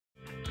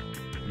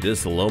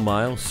This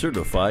low-mile,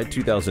 certified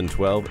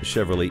 2012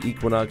 Chevrolet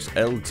Equinox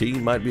LT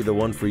might be the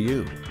one for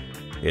you.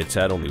 It's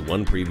had only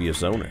one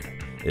previous owner.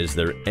 Is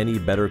there any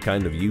better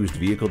kind of used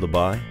vehicle to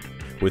buy?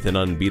 With an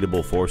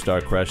unbeatable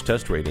 4-star crash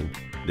test rating,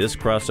 this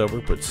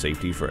crossover puts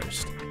safety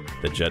first.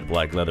 The jet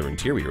black leather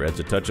interior adds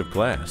a touch of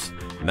class.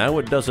 Now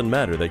it doesn't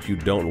matter that you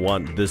don't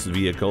want this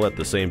vehicle at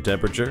the same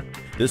temperature.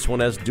 This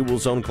one has dual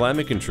zone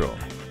climate control.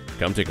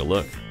 Come take a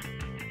look.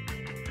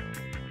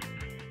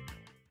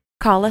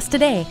 Call us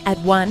today at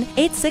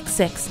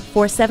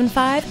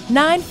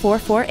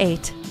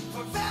 1-866-475-9448.